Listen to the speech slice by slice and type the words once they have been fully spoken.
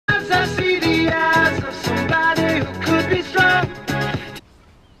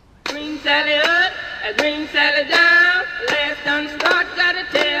Sally down, last done start, got a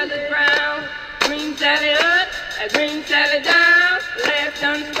tail to crown. Green Sally up, green Sally down, last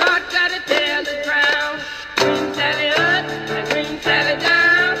done start, got a tail to crown. Green Sally up, green Sally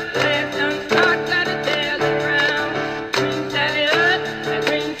down, last done start, got a tail to crown. Green Sally up,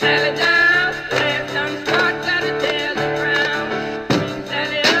 green Sally down, last done start, got a tail to crown. Green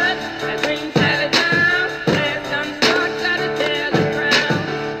Sally up, green Sally down, last done start, got a tail to crown.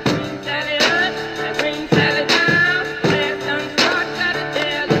 Green Sally up, green Sally down, last done start, got a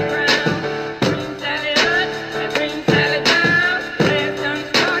tail to crown. Green Sally up, green Sally down, last done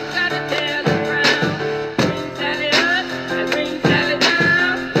start, got a tail to crown. Green Sally up, green Sally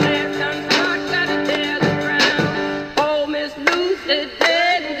down, last done start, got a tail to crown. Oh, Miss Lucy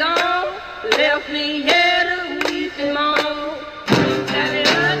dead and gone, left me here to weep and moan. Green Sally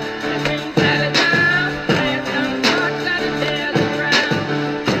up, green Sally down, last done start, got a tail to crown.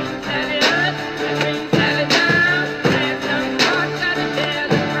 Green Sally up, green Sally down, last done start, got a tail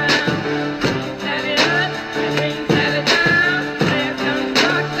to crown. Green Sally up, green Sally down, last done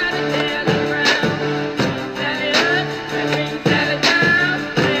start, got a tail to crown. Green Sally up, green Sally down,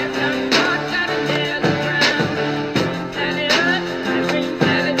 last done start, got a tail to crown. Green Sally up, green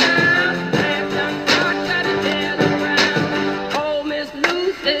Sally down, last done start, got a tail to crown. Oh, Miss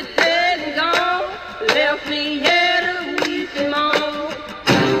Lucy dead and gone, left me here to weep and moan.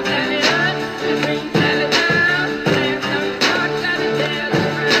 Green Sally up, green Sally down, last done start, got a tail to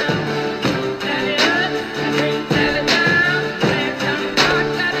crown. Green Sally up, green Sally down, last done start,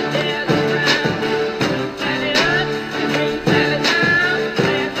 got a tail to crown. Green Sally up, green Sally down,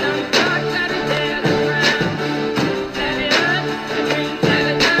 last done start, got a tail to crown. Green Sally up, green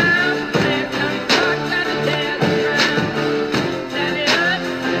Sally down, last done start, got a tail to crown. Green Sally up,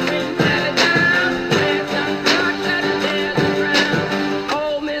 green Sally down, last done start, got a tail to crown.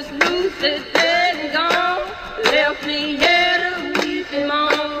 Oh, Miss Lucy dead and gone, left me here to weep and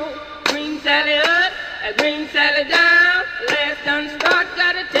moan. Green Sally up, green Sally down, last done start,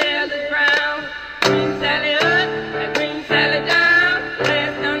 got a tail to crown. Green Sally up, green Sally down,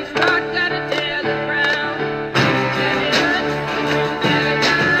 last done start, got a tail to crown. Green Sally up, green Sally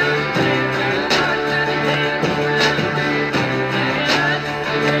down, last done start, got a tail to crown. Green Sally up,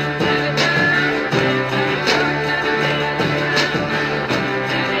 green Sally down, last done start, got a tail to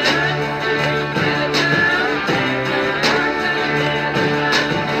crown. Green Sally up, green Sally down, last done start, got a tail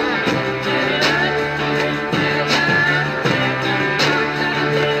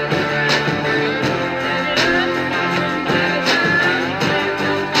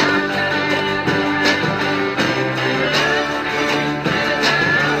crown. Green Sally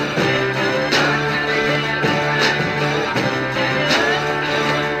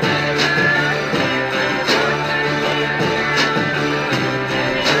up,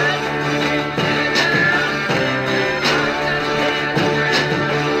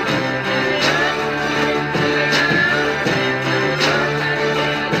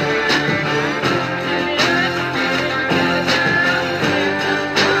 green Sally down, last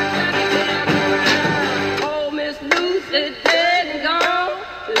done start, got a tail to crown. Oh, Miss Lucy dead and gone,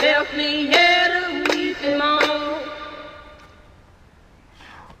 left me here